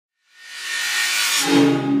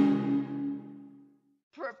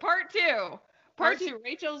2. Part 2,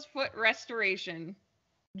 Rachel's foot restoration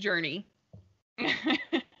journey.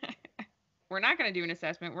 We're not going to do an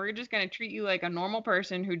assessment. We're just going to treat you like a normal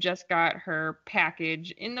person who just got her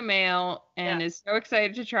package in the mail and is so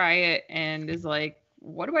excited to try it and is like,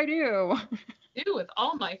 what do I do? Do with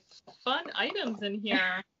all my fun items in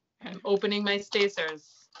here. I'm opening my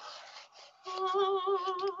stacers.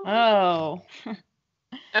 Oh. Okay.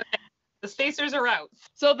 The stacers are out.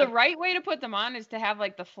 So the right way to put them on is to have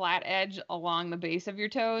like the flat edge along the base of your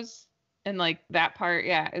toes. And like that part,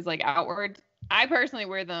 is like outward. I personally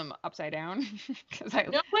wear them upside down because I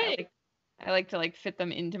like to like fit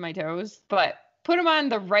them into my toes. But put them on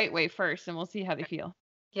the right way first and we'll see how they feel.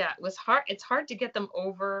 Yeah, it was hard. It's hard to get them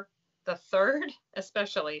over the third,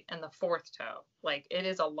 especially, and the fourth toe. Like, it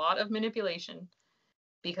is a lot of manipulation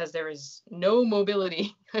because there is no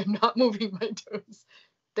mobility. I'm not moving my toes.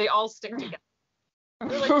 They all stick together.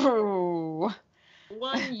 They're like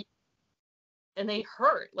one, and they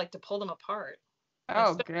hurt, like, to pull them apart.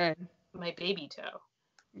 Oh, good. My baby toe.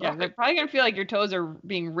 Yeah, they're probably going to feel like your toes are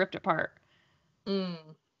being ripped apart.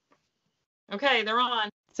 Okay, they're on.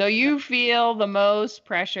 So you feel the most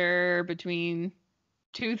pressure between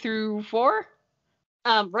 2 through 4?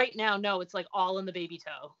 Right now, no, it's like all in the baby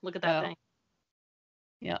toe. Look at that thing.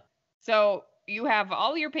 Yeah. So you have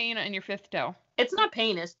all your pain on your 5th toe. It's not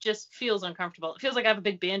pain, it just feels uncomfortable. It feels like I have a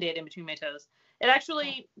big Band-Aid in between my toes. It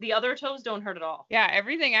actually, the other toes don't hurt at all. Yeah,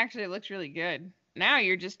 everything actually looks really good. Now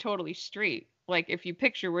you're just totally straight. Like if you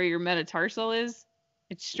picture where your metatarsal is,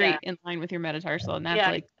 it's straight in line with your metatarsal. And that's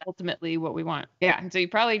like ultimately what we want. Yeah. And so you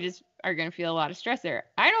probably just are going to feel a lot of stress there.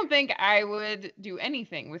 I don't think I would do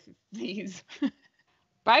anything with these.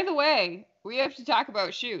 By the way, we have to talk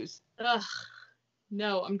about shoes. Ugh.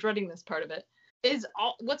 No, I'm dreading this part of it.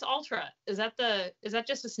 What's Ultra? Is that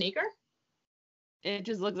just a sneaker? It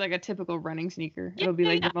just looks like a typical running sneaker. It'll be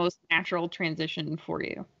like the most natural transition for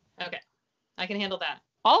you. Okay. I can handle that.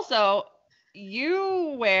 Also,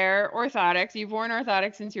 you wear orthotics. You've worn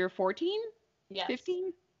orthotics since you were 14? Yes.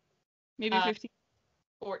 15? Maybe 15?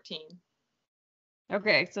 14.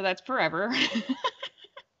 Okay, so that's forever.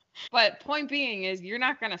 But point being is you're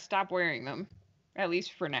not going to stop wearing them. At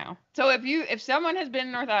least for now. So if someone has been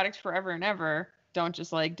in orthotics forever and ever, don't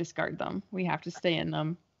just like discard them. We have to stay in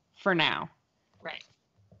them for now. Right.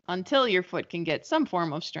 Until your foot can get some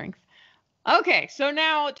form of strength. Okay, so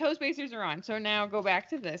now toe spacers are on. So now go back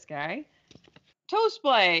to this guy. Toe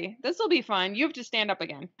splay. This will be fun. You have to stand up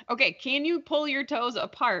again. Okay, can you pull your toes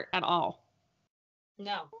apart at all?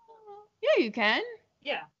 No. Yeah, you can.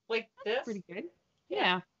 Yeah, like this. That's pretty good.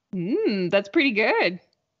 Yeah. That's pretty good.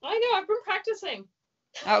 I know, I've been practicing.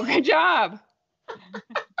 Oh, good job.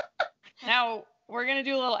 Now, we're going to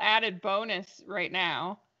do a little added bonus right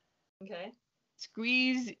now. Okay.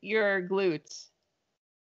 Squeeze your glutes.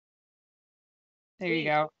 There you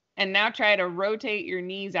go. And now try to rotate your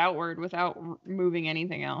knees outward without moving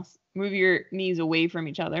anything else. Move your knees away from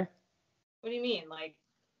each other. What do you mean? Like?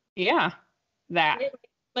 Yeah, that.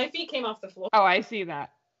 My feet came off the floor. Oh, I see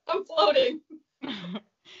that. I'm floating.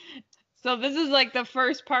 So this is like the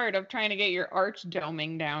first part of trying to get your arch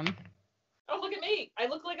doming down. Oh, look at me. I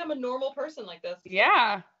look like I'm a normal person like this.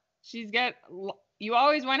 Yeah. You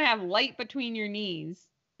always want to have light between your knees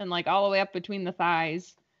and like all the way up between the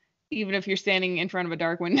thighs, even if you're standing in front of a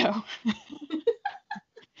dark window.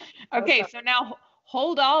 Okay, so now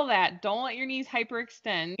hold all that. Don't let your knees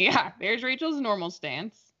hyperextend. Yeah, there's Rachel's normal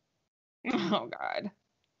stance. Oh, God.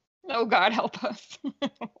 Oh, God, help us.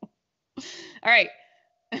 All right.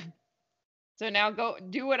 So now go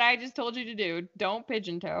do what I just told you to do. Don't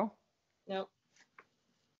pigeon toe. Nope.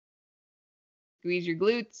 Squeeze your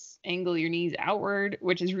glutes, angle your knees outward,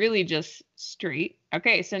 which is really just straight.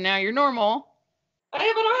 Okay, so now you're normal. I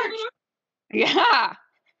have an arch. Yeah.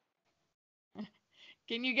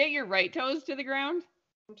 Can you get your right toes to the ground?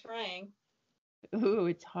 I'm trying. Ooh,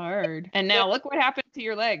 it's hard. And now look what happened to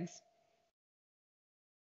your legs.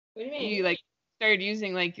 What do you mean? You like started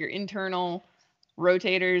using like your internal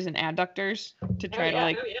rotators and adductors to try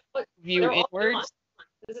to view inwards.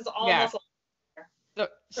 This is all muscle.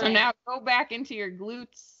 So now go back into your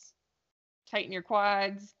glutes, tighten your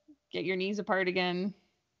quads, get your knees apart again.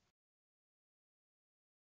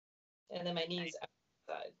 And then my knees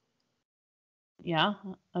outside. Yeah.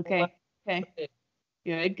 Okay. Okay.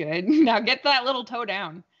 Good. Now get that little toe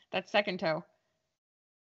down. That second toe.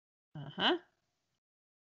 Uh-huh.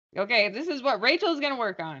 Okay, this is what Rachel's going to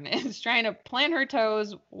work on, is trying to plant her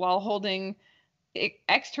toes while holding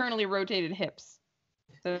externally rotated hips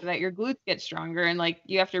so that your glutes get stronger and like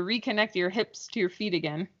you have to reconnect your hips to your feet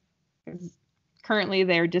again because currently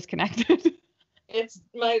they're disconnected. It's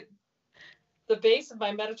the the base of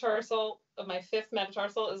my metatarsal, of my 5th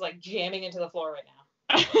metatarsal, is like jamming into the floor right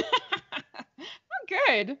now. Oh,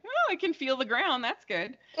 good. Oh, I can feel the ground. That's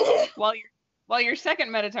good. While your 2nd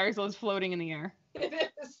metatarsal is floating in the air.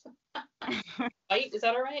 It is. White, is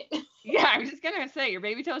that all right? Yeah, I was just gonna say your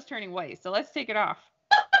baby toe is turning white, so let's take it off.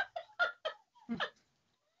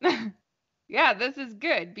 Yeah, this is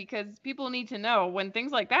good because people need to know when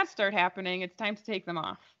things like that start happening, it's time to take them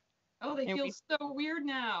off. Oh, they feel so weird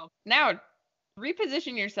now. Now,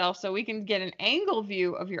 reposition yourself so we can get an angle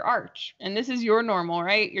view of your arch. And this is your normal,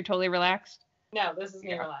 right? You're totally relaxed? No, this is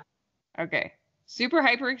me relaxed. Okay. Super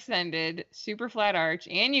hyperextended, super flat arch,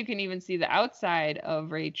 and you can even see the outside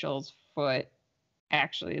of Rachel's foot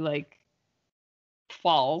actually like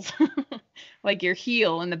falls. Like your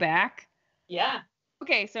heel in the back. Yeah.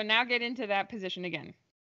 Okay, so now get into that position again.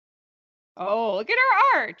 Oh, look at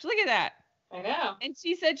her arch. Look at that. I know. And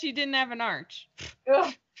she said she didn't have an arch.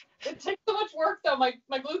 Ugh. It takes so much work though. My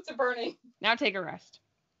glutes are burning. Now take a rest.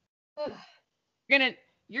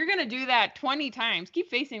 You're gonna do that 20 times. Keep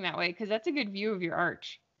facing that way because that's a good view of your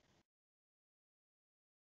arch.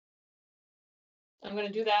 I'm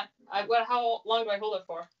gonna do that. How long do I hold it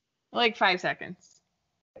for? Like 5 seconds.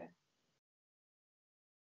 Okay.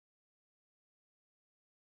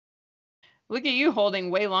 Look at you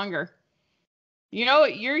holding way longer. You know,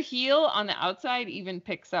 your heel on the outside even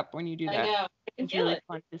picks up when you do that. I know. I can it's feel really it.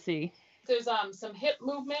 fun to see. There's some hip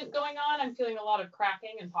movement going on. I'm feeling a lot of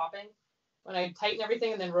cracking and popping. When I tighten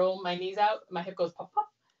everything and then roll my knees out, my hip goes pop, pop.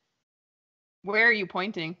 Where are you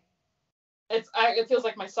pointing? It feels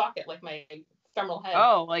like my socket, like my femoral head.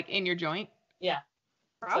 Oh, like in your joint? Yeah.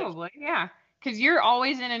 Probably, yeah. Because you're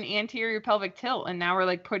always in an anterior pelvic tilt, and now we're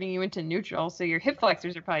like putting you into neutral, so your hip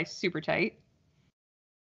flexors are probably super tight.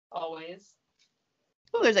 Always.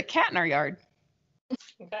 Oh, there's a cat in our yard.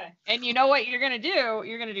 Okay. And you know what you're going to do?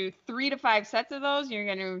 You're going to do 3 to 5 sets of those. You're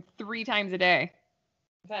going to do 3 times a day.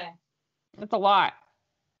 Okay. That's a lot.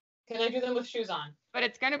 Can I do them with shoes on? But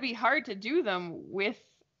it's going to be hard to do them with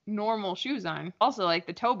normal shoes on. Also, like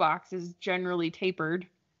the toe box is generally tapered.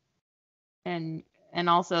 And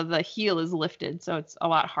also the heel is lifted, so it's a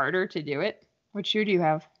lot harder to do it. What shoe do you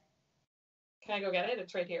have? Can I go get it?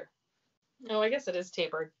 It's right here. Oh, I guess it is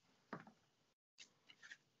tapered.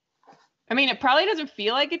 I mean, it probably doesn't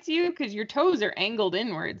feel like it's you because your toes are angled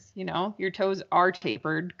inwards, you know? Your toes are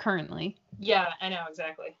tapered currently. Yeah, I know,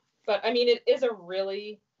 exactly. But, I mean, it is a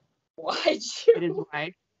really wide shoe. It is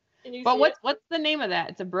wide. Can you but see what's the name of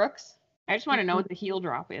that? It's a Brooks? I just want to know what the heel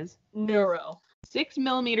drop is. Neuro. 6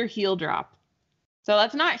 millimeter heel drop. So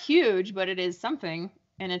that's not huge, but it is something.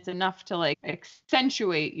 And it's enough to, like,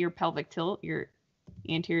 accentuate your pelvic tilt, your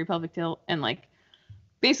anterior pelvic tilt, and, like,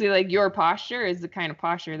 basically, like, your posture is the kind of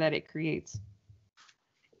posture that it creates.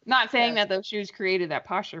 Not saying that those shoes created that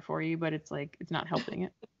posture for you, but it's like, it's not helping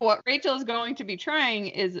it. What Rachel is going to be trying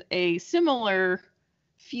is a similar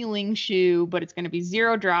feeling shoe, but it's going to be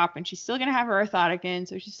 0 drop, and she's still going to have her orthotic in,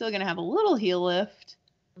 so she's still going to have a little heel lift,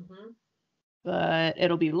 but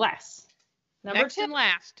it'll be less. Next 2 and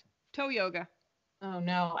last, toe yoga. Oh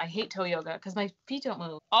no, I hate toe yoga because my feet don't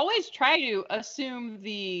move. Always try to assume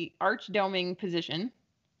the arch doming position.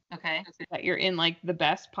 Okay. So that you're in like the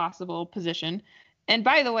best possible position. And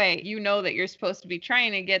by the way, you know that you're supposed to be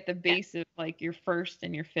trying to get the base of like your 1st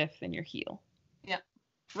and your 5th and your heel. Yep.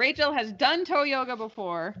 Rachel has done toe yoga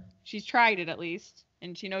before. She's tried it at least,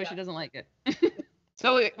 and she knows she doesn't like it.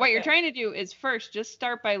 So what you're trying to do is first just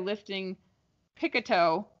start by lifting, pick a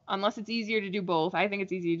toe, unless it's easier to do both. I think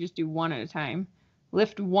it's easy to just do one at a time.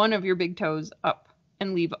 Lift one of your big toes up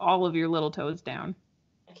and leave all of your little toes down.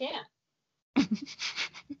 I can't.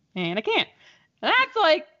 And I can't. That's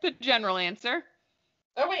like the general answer.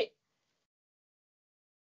 Oh, wait.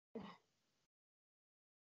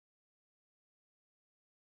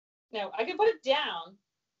 No, I can put it down.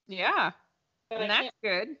 Yeah. But and that's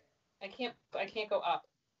good. I can't go up.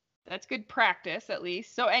 That's good practice, at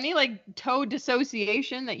least. So any like toe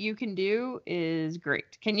dissociation that you can do is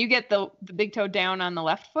great. Can you get the big toe down on the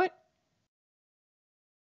left foot?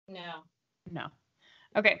 No.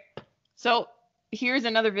 Okay. So here's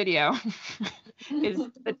another video. Is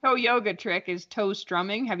the toe yoga trick is toe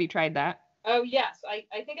strumming. Have you tried that? Oh yes, I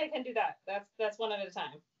think I can do that. That's one at a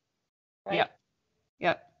time. Right?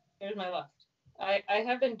 Yep. Here's my left. I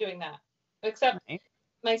have been doing that. Except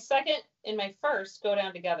my 2nd and my 1st go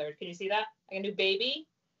down together. Can you see that? I can do baby.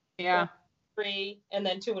 Yeah. 3 and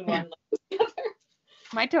then 2 and 1 together.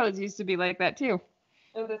 My toes used to be like that too.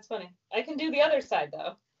 Oh, that's funny. I can do the other side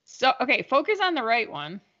though. So okay, focus on the right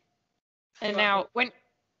one. And now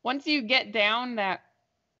once you get down that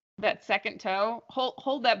 2nd toe,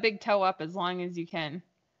 hold that big toe up as long as you can.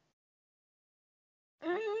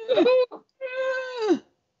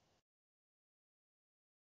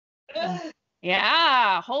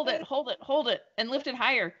 Yeah, hold it, and lift it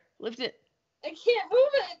higher. Lift it. I can't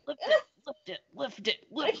move it. Lift it.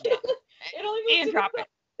 It only moves And drop it.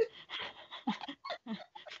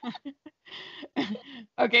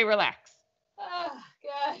 Okay, relax. Oh,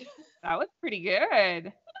 God. That was pretty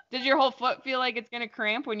good. Does your whole foot feel like it's going to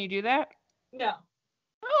cramp when you do that? No.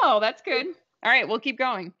 Oh, that's good. All right, we'll keep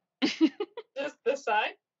going. Just this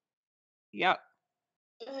side? Yep.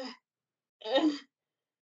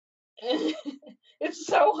 It's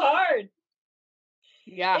so hard.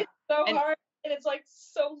 Yeah. It's so hard, and it's like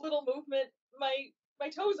so little movement. My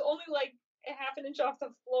toe's only like a half an inch off the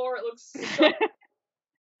floor. It looks so.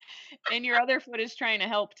 And your other foot is trying to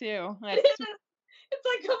help too. It's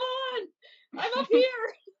like, come on, I'm up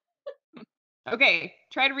here. Okay,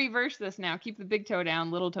 try to reverse this now. Keep the big toe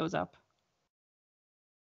down, little toes up.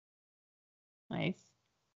 Nice.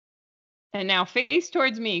 And now face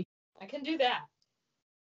towards me. I can do that.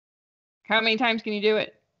 How many times can you do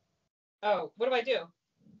it? Oh, what do I do?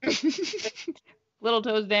 Little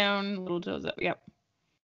toes down, little toes up. Yep.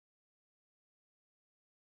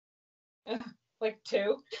 Like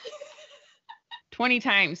 2? 20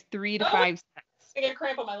 times, 3 to 5 sets. I get a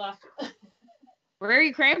cramp on my left. Where are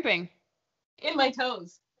you cramping? In my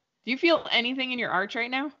toes. Do you feel anything in your arch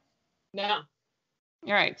right now? No.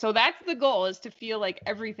 All right, so that's the goal, is to feel like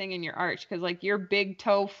everything in your arch, because like your big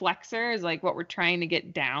toe flexor is like what we're trying to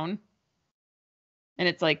get down. And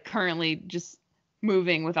it's like currently just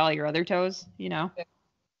moving with all your other toes, you know?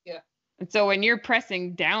 Yeah. And so when you're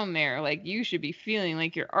pressing down there, like you should be feeling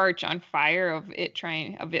like your arch on fire of it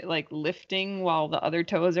like lifting while the other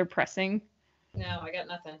toes are pressing. No, I got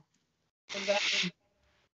nothing. What does that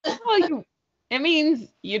mean? Well, it means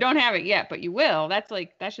you don't have it yet, but you will. That's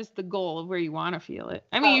just the goal of where you want to feel it.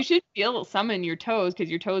 I mean, you should feel some in your toes because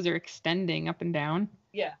your toes are extending up and down.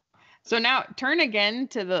 Yeah. So now turn again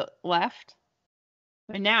to the left.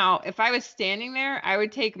 But now, if I was standing there, I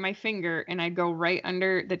would take my finger and I'd go right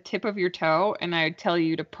under the tip of your toe, and I would tell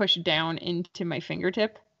you to push down into my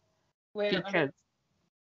fingertip. Where? Because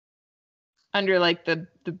under like the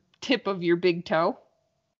tip of your big toe.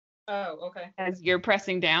 Oh, okay. As you're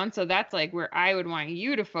pressing down. So that's like where I would want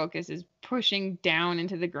you to focus, is pushing down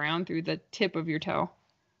into the ground through the tip of your toe.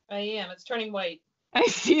 I am. It's turning white. I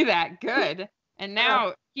see that. Good. And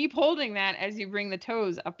now keep holding that as you bring the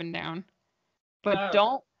toes up and down. But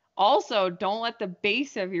don't let the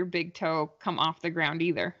base of your big toe come off the ground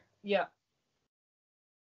either. Yeah.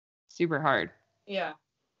 Super hard. Yeah,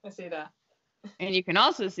 I see that. And you can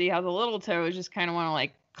also see how the little toes just kind of want to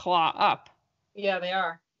like claw up. Yeah, they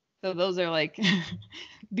are. So those are like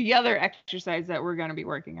the other exercise that we're going to be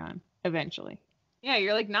working on eventually. Yeah,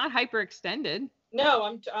 you're like not hyperextended.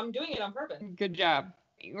 No, I'm doing it on purpose. Good job.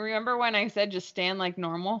 Remember when I said just stand like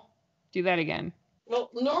normal? Do that again. Well,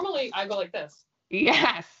 normally I go like this.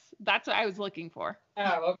 Yes, that's what I was looking for.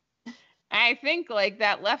 Oh, okay. I think like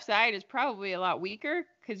that left side is probably a lot weaker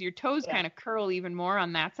because your toes kind of curl even more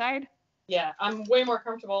on that side. Yeah, I'm way more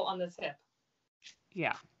comfortable on this hip.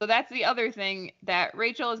 Yeah. So that's the other thing that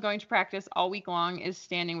Rachel is going to practice all week long, is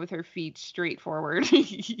standing with her feet straight forward.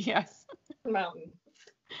 Yes. Mountain.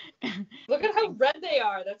 Look at how red they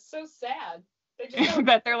are. That's so sad. I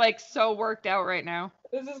bet they're like so worked out right now.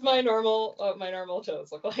 This is my normal, what my normal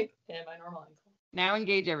toes look like, and my normal ankle. Now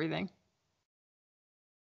engage everything.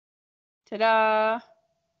 Ta-da!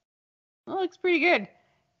 Well, looks pretty good.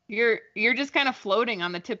 You're just kind of floating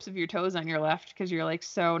on the tips of your toes on your left because you're like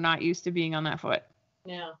so not used to being on that foot.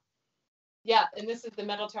 Yeah. Yeah, and this is the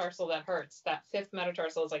metatarsal that hurts. That fifth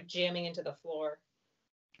metatarsal is like jamming into the floor.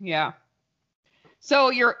 Yeah. So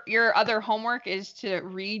your other homework is to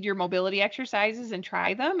read your mobility exercises and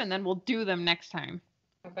try them, and then we'll do them next time.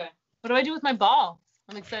 Okay. What do I do with my ball?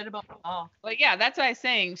 I'm excited about my ball. Well, yeah, that's what I was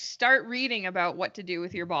saying. Start reading about what to do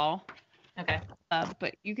with your ball. Okay.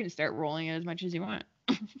 But you can start rolling it as much as you want.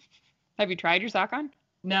 Have you tried your sock on?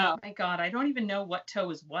 No. My God, I don't even know what toe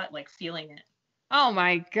is what, like feeling it. Oh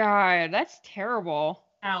my God, that's terrible.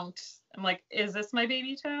 Out. I'm like, is this my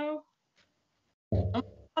baby toe? Oh,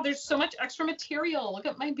 there's so much extra material. Look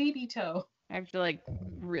at my baby toe. I have to like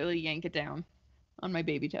really yank it down on my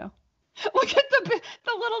baby toe. Look at the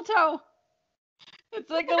little toe. It's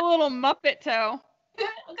like a little Muppet toe. Look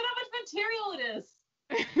at how much material it is.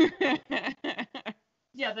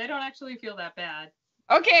 Yeah, they don't actually feel that bad.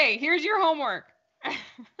 Okay, here's your homework.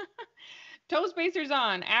 Toe spacers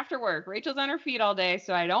on after work. Rachel's on her feet all day,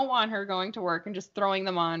 so I don't want her going to work and just throwing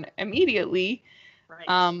them on immediately.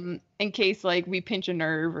 Right. In case like we pinch a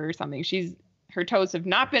nerve or something. Her toes have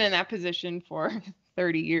not been in that position for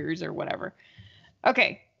 30 years or whatever.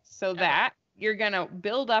 Okay, so that you're going to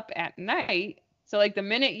build up at night. So like the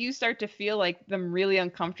minute you start to feel like them really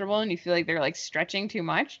uncomfortable and you feel like they're like stretching too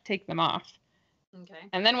much, take them off. Okay.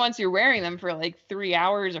 And then once you're wearing them for like 3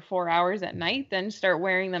 hours or 4 hours at night, then start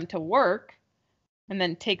wearing them to work and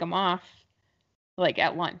then take them off like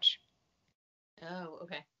at lunch. Oh,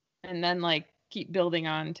 okay. And then like keep building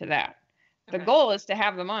on to that. The Okay. goal is to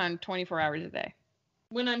have them on 24 hours a day.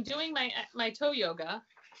 When I'm doing my toe yoga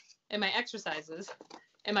and my exercises,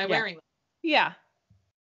 am I wearing them? Yeah.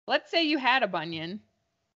 Let's say you had a bunion.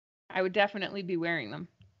 I would definitely be wearing them.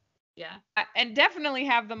 Yeah. And definitely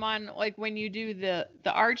have them on like when you do the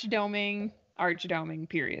arch doming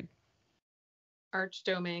period. Arch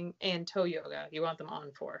doming and toe yoga. You want them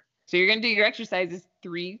on for. So you're going to do your exercises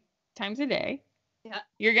 3 times a day. Yeah.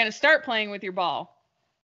 You're going to start playing with your ball.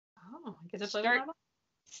 Oh, I get to play with my ball?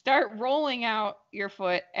 Start rolling out your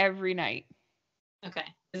foot every night. Okay.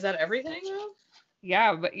 Is that everything though?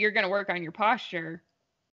 Yeah, but you're going to work on your posture.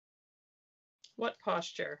 What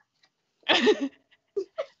posture?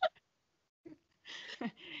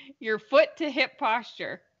 Your foot to hip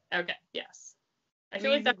posture. Okay, yes. I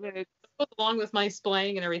feel like that goes along with my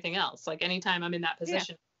splaying and everything else. Like anytime I'm in that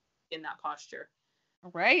position, in that posture.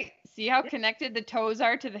 Right? See how connected the toes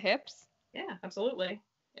are to the hips? Yeah, absolutely.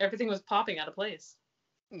 Everything was popping out of place.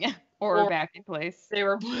 Yeah, or back in place. They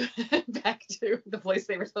were back to the place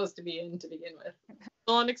they were supposed to be in to begin with.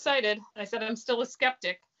 Well, I'm excited. I said I'm still a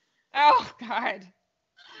skeptic. Oh, God.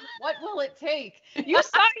 What will it take? You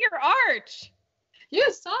saw your arch. You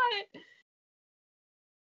saw it.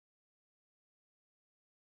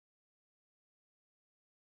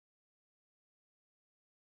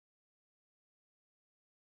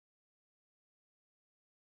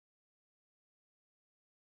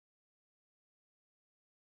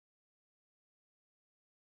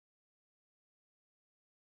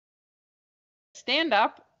 Stand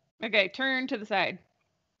up. Okay, turn to the side.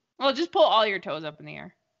 Well, just pull all your toes up in the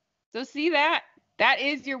air. So see that? That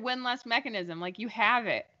is your windlass mechanism. Like you have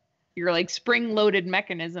it. Your like spring-loaded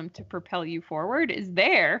mechanism to propel you forward is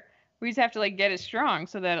there. We just have to like get it strong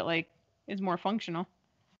so that it like is more functional.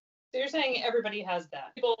 So you're saying everybody has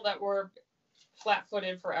that? People that were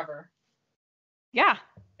flat-footed forever. Yeah.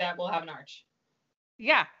 That will have an arch.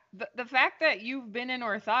 Yeah. The fact that you've been in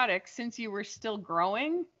orthotics since you were still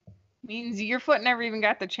growing means your foot never even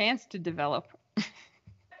got the chance to develop.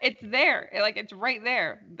 It's there. Like it's right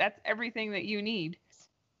there. That's everything that you need.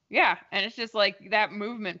 Yeah, and it's just like that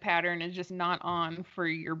movement pattern is just not on for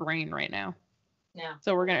your brain right now. Yeah.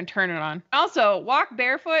 So we're going to turn it on. Also, walk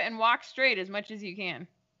barefoot and walk straight as much as you can.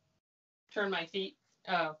 Turn my feet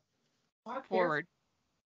Walk forward.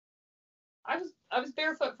 I was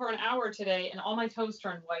barefoot for an hour today and all my toes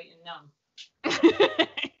turned white and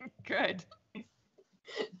numb. Good.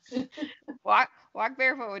 Walk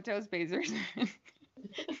barefoot with toe spacers.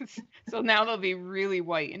 So now they'll be really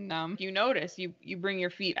white and numb. You notice you bring your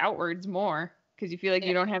feet outwards more because you feel like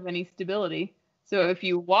you don't have any stability. So if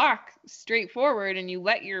you walk straight forward and you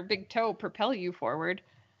let your big toe propel you forward,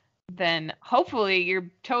 then hopefully your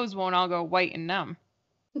toes won't all go white and numb.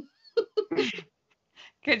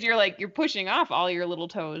 Because you're pushing off all your little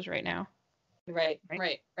toes right now. Right.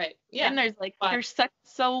 Yeah. And there's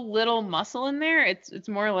so little muscle in there. It's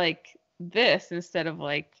more like this instead of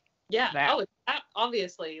like that. Oh, it's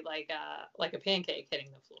obviously like a pancake hitting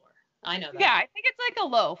the floor. I know that. Yeah, I think it's like a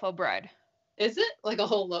loaf of bread. Is it like a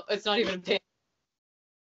whole loaf? It's not even a pancake.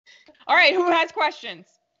 All right, who has questions?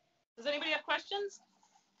 Does anybody have questions?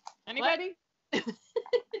 Anybody? Is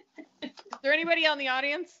there anybody on the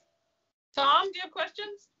audience? Tom, do you have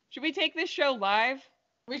questions? Should we take this show live?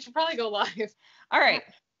 We should probably go live. All right.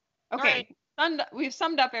 Okay. All right. We've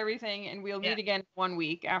summed up everything, and we'll meet again 1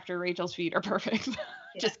 week after Rachel's feet are perfect.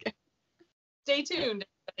 Just kidding. Stay tuned.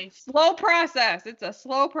 Slow process. It's a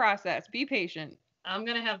slow process. Be patient. I'm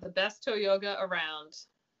going to have the best toe yoga around.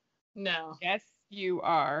 No. Yes, you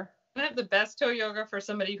are. I'm going to have the best toe yoga for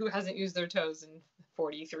somebody who hasn't used their toes in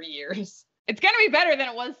 43 years. It's going to be better than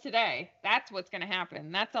it was today. That's what's going to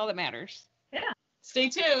happen. That's all that matters. Yeah. Stay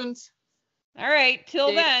tuned. All right.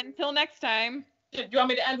 Till next time. Do you want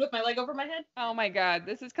me to end with my leg over my head? Oh my God.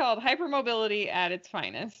 This is called hypermobility at its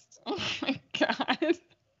finest. Oh my God.